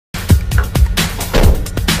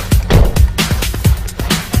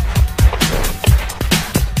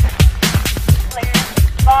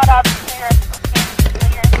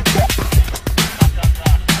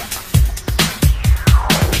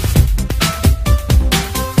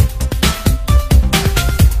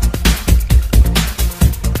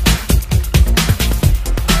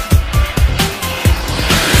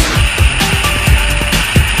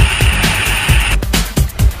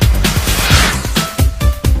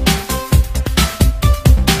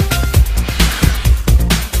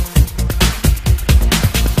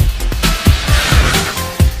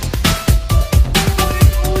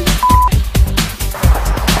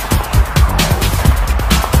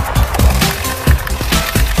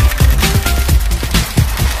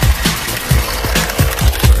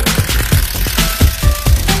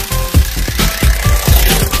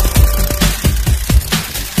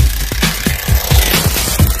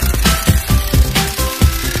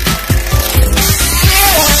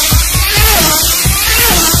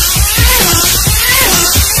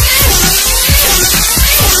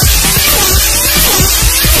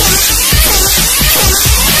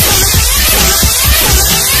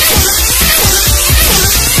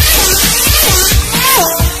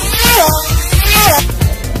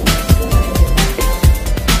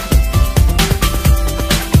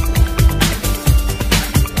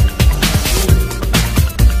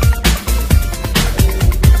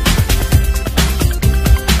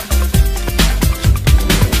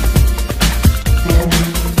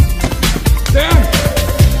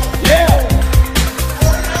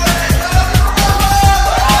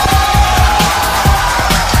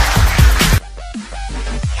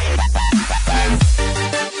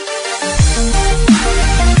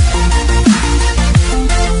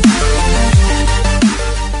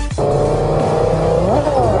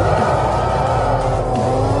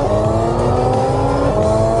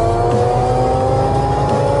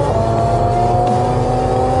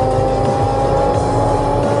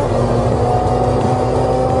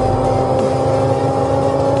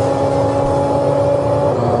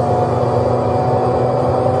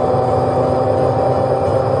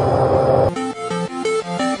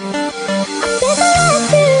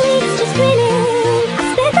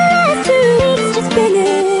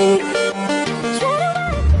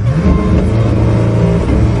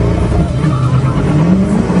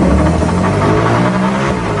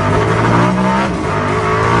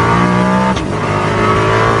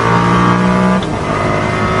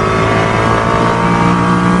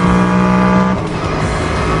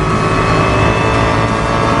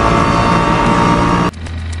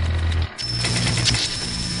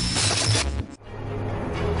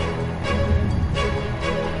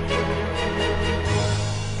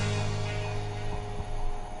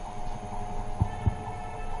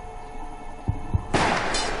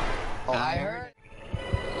I heard.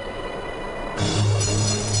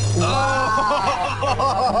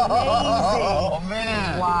 Oh,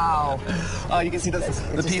 man. Wow. Oh, you can see the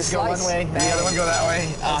piece go one way, and the other one go that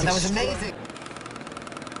way. Oh, that was amazing.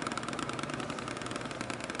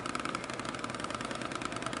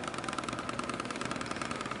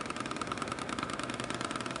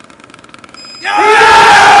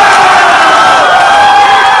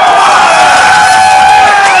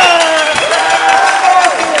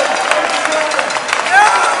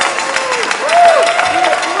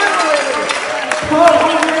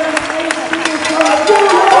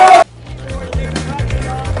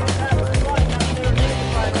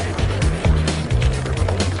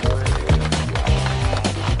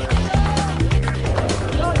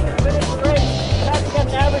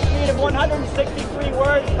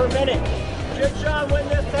 Should Sean win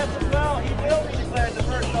this test as well, he will be declared the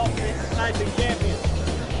first ultimate sniping champion.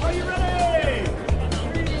 Are you ready?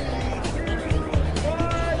 3, 2,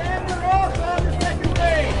 1, and we're off on the second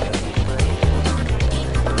race.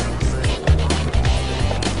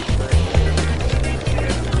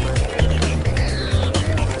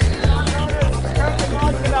 Currently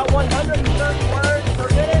launching about 130 words per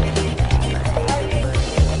minute.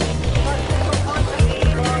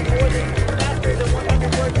 Faster than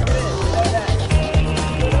 100 words per minute.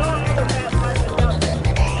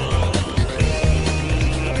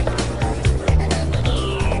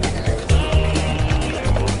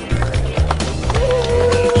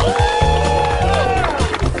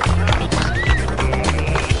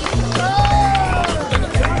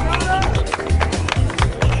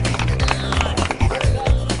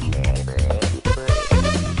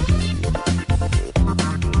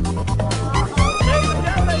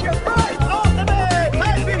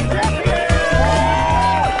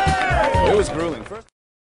 It was grueling. First.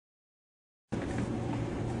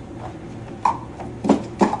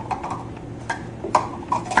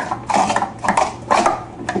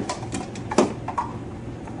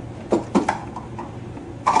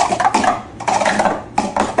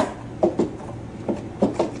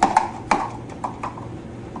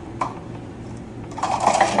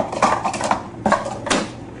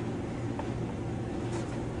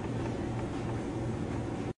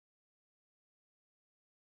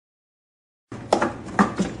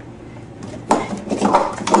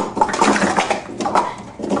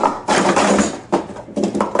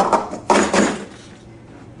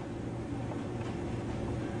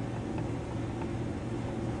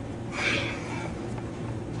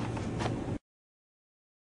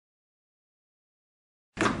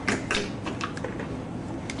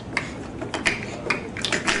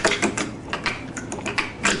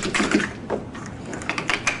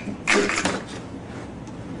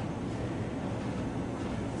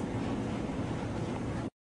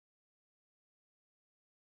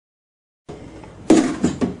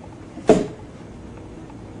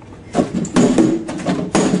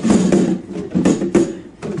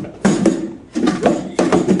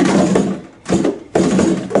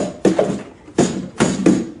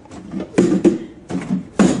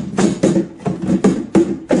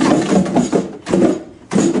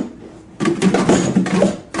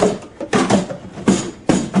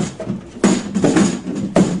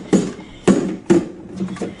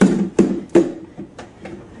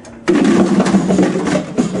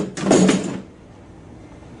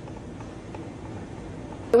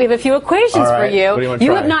 We have a few equations for you. What do you want to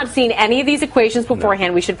You try? have not seen any of these equations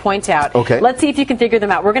beforehand, we should point out. Okay. Let's see if you can figure them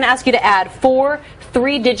out. We're going to ask you to add 4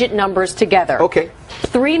 3-digit numbers together. Okay.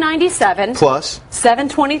 397 Plus,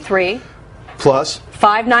 723 plus,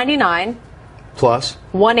 599 plus,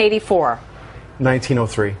 184.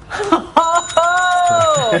 1903.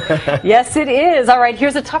 Oh, yes, it is. All right,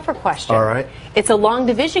 here's a tougher question. All right. It's a long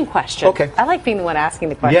division question. Okay. I like being the one asking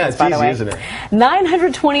the questions, Yeah, it's by the easy, way. isn't it?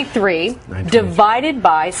 923 divided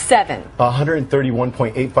by 7.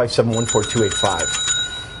 131.8571428.5.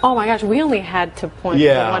 Oh my gosh, we only had to point to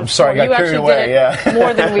Yeah, one. I'm sorry, I got you carried actually away, did it yeah.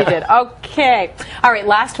 more than we did. Okay. All right,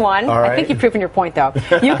 last one. All I right. think you've proven your point, though.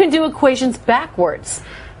 You can do equations backwards.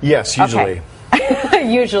 Yes, usually. Okay.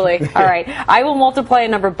 Usually. All right. I will multiply a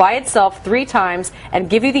number by itself 3 times and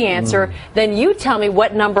give you the answer. Then you tell me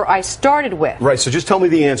what number I started with. Right, so just tell me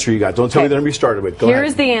the answer you got. Don't tell me Okay. the number you started with. Go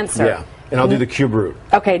Here's ahead. the answer. Yeah, and I'll do the cube root.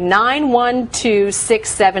 Okay,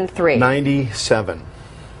 912673. 97.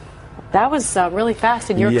 That was really fast,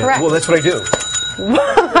 and you're Yeah, correct. well, that's what I do.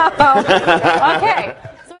 Okay.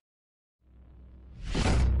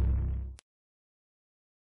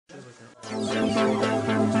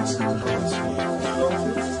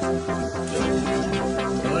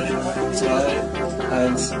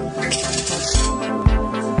 Eins.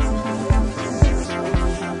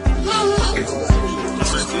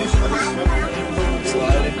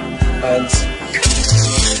 A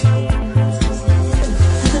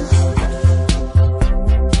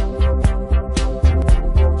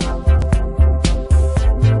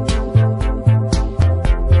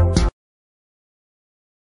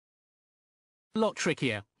lot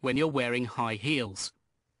trickier when you're wearing high heels.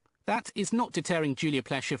 That is not deterring Julia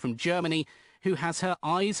Plescher from Germany, who has her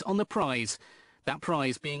eyes on the prize, that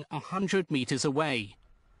prize being 100 metres away.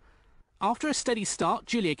 After a steady start,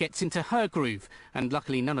 Julia gets into her groove, and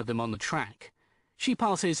luckily none of them on the track. She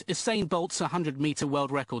passes Usain Bolt's 100-metre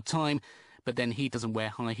world record time, but then he doesn't wear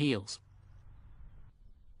high heels.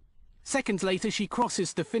 Seconds later, she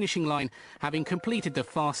crosses the finishing line, having completed the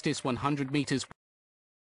fastest 100 metres.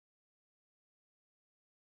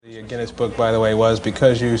 The Guinness Book, by the way, was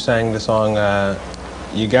because you sang the song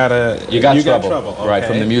You Got Trouble. Okay. Right,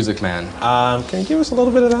 from The Music Man. Can you give us a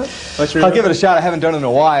little bit of that? I'll give it a shot. I haven't done it in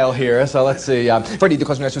a while here, so let's see. Freddie, the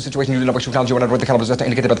question situation, you didn't know what challenge you wanted, what the caliber is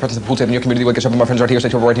indicated by the presence of pool table in your community. Will get some of my friends right here,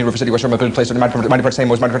 state over right here, River City, West Shore, my good place, so mind part same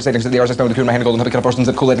was, mind part stating, the hours I spent with the crew, my hand golden, happy kind of persons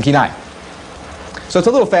at Kool-Aid and Kenai. So it's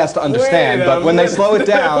a little fast to understand, but when they slow it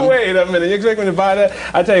down... Wait a minute, you expect me to buy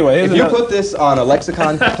that? I tell you what, if you put this on a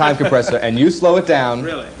lexicon time compressor and you slow it down,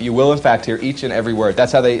 really? You will in fact hear each and every word.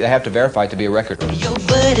 That's how they have to verify it to be a record. Your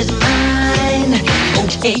word is mine.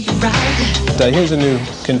 Okay, you're right. Here's a new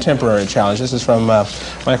contemporary challenge. This is from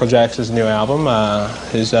Michael Jackson's new album.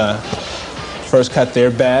 His first cut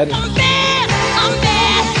there, Bad. I'm bad. I'm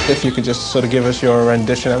bad. If you could just sort of give us your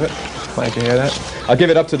rendition of it. Like to hear that? I'll give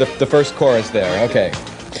it up to the first chorus there. Okay.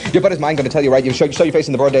 Your butt is mine, gonna tell you right. You show your face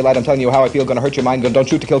in the broad daylight. I'm telling you how I feel. Gonna hurt your mind. Don't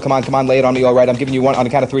shoot to kill. Come on, lay it on me. All right. I'm giving you one on the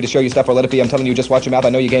count of 3 to show you stuff or let it be. I'm telling you, just watch your mouth. I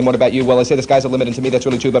know you game. What about you? Well, I say the sky's the limit, and to me that's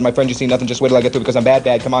really true. But my friend, you see nothing. Just wait till I get through because I'm bad.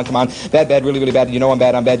 Come on. Bad, really bad. You know I'm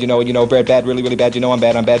bad. You know, bad, really bad. You know I'm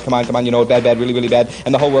bad. Come on. You know bad, really bad.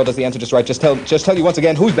 And the whole world has the answer just right. Just tell you once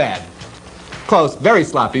again who's bad. Close. Very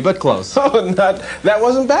sloppy, but close. Oh, that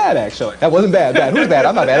wasn't bad, actually. That wasn't bad. Who's bad?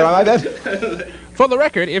 I'm not bad. Am I bad? For the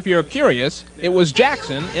record, if you're curious, it was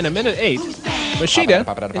Jackson in 1:08,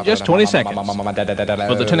 Machida in just 20 seconds.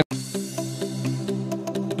 For the